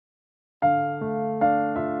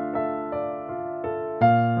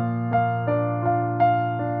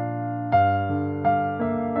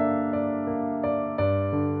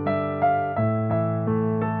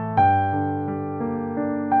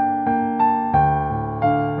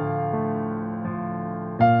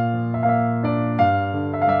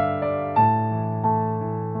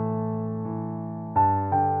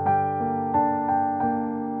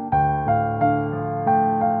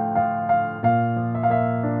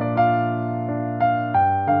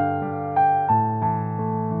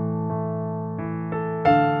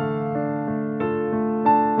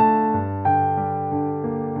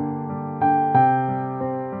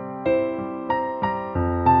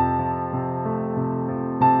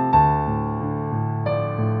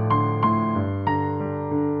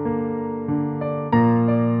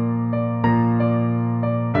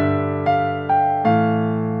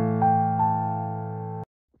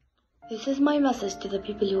my message to the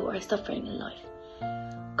people who are suffering in life.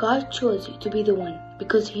 God chose you to be the one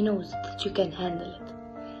because He knows that you can handle it.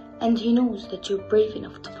 And He knows that you're brave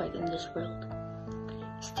enough to fight in this world.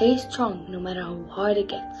 Stay strong no matter how hard it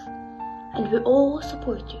gets. And we all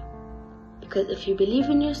support you. Because if you believe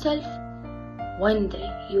in yourself, one day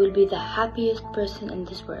you will be the happiest person in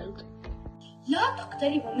this world. لا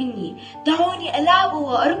تقتربوا مني، دعوني ألعب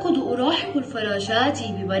وأركض وأراحق الفراشات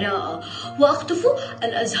ببراءة وأقطف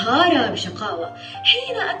الأزهار بشقاوة.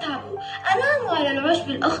 حين أتعب أنام على العشب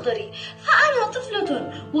الأخضر، فأنا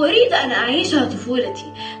طفلة وأريد أن أعيش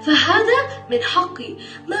طفولتي، فهذا من حقي.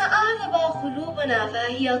 ما أعذب قلوبنا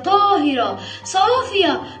فهي طاهرة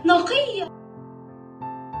صافية نقية.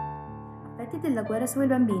 Effetti della guerra sui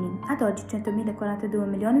bambini. Ad oggi 142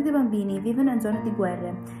 milioni di bambini vivono in zone di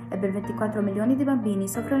guerre e per 24 milioni di bambini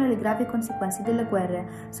soffrono le gravi conseguenze delle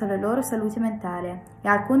guerre sulla loro salute mentale. E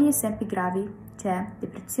alcuni esempi gravi c'è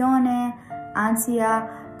depressione,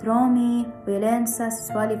 ansia, traumi, violenza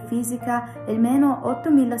sessuale e fisica e almeno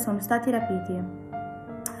 8.000 sono stati rapiti.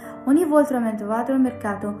 Ogni volta che vado al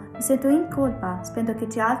mercato mi sento in colpa, spero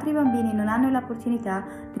che altri bambini non hanno l'opportunità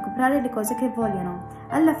di comprare le cose che vogliono.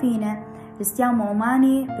 Alla fine restiamo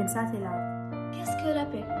umani, pensate là. Qu'est-ce que la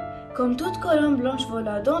paix? Comme toute colombe blanche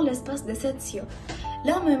volant dans l'espace de cette cieux,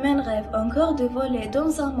 l'âme humaine rêve encore de voler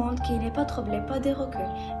dans un monde qui n'est pas troublé par des reculs,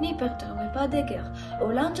 ni perturbé par des guerres, où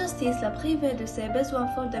l'injustice l'a privé de ses besoins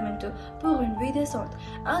fondamentaux pour une vie décente.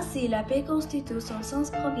 Ainsi, la paix constitue son sens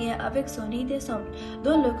premier avec son idée simple,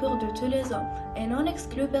 dans le cœur de tous les hommes, et non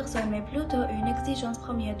exclut personne, mais plutôt une exigence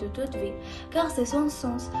première de toute vie, car c'est son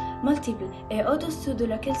sens multiple et au-dessus de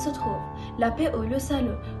laquelle se trouve la paix ou le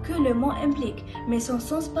salut que le mot implique, mais son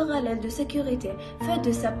sens parallèle de sécurité fait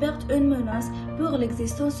de sa perte une menace pour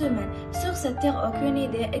l'existence humaine. Sur cette terre, aucune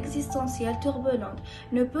idée existentielle turbulente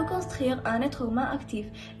ne peut construire un être humain actif,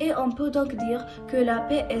 et on peut donc dire que la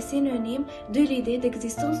paix est synonyme de l'idée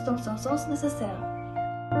d'existence dans son sens nécessaire.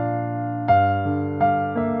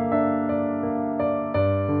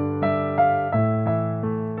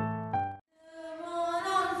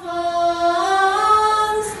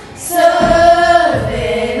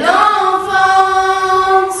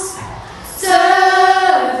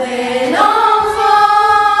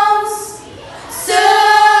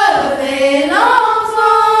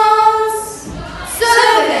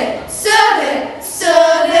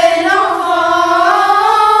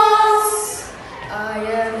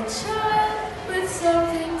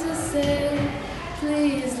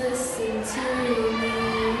 Please listen to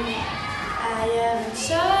me. I am a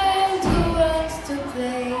child who wants to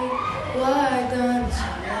play. Why don't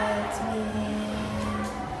you let me?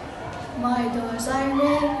 My doors are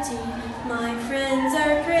red.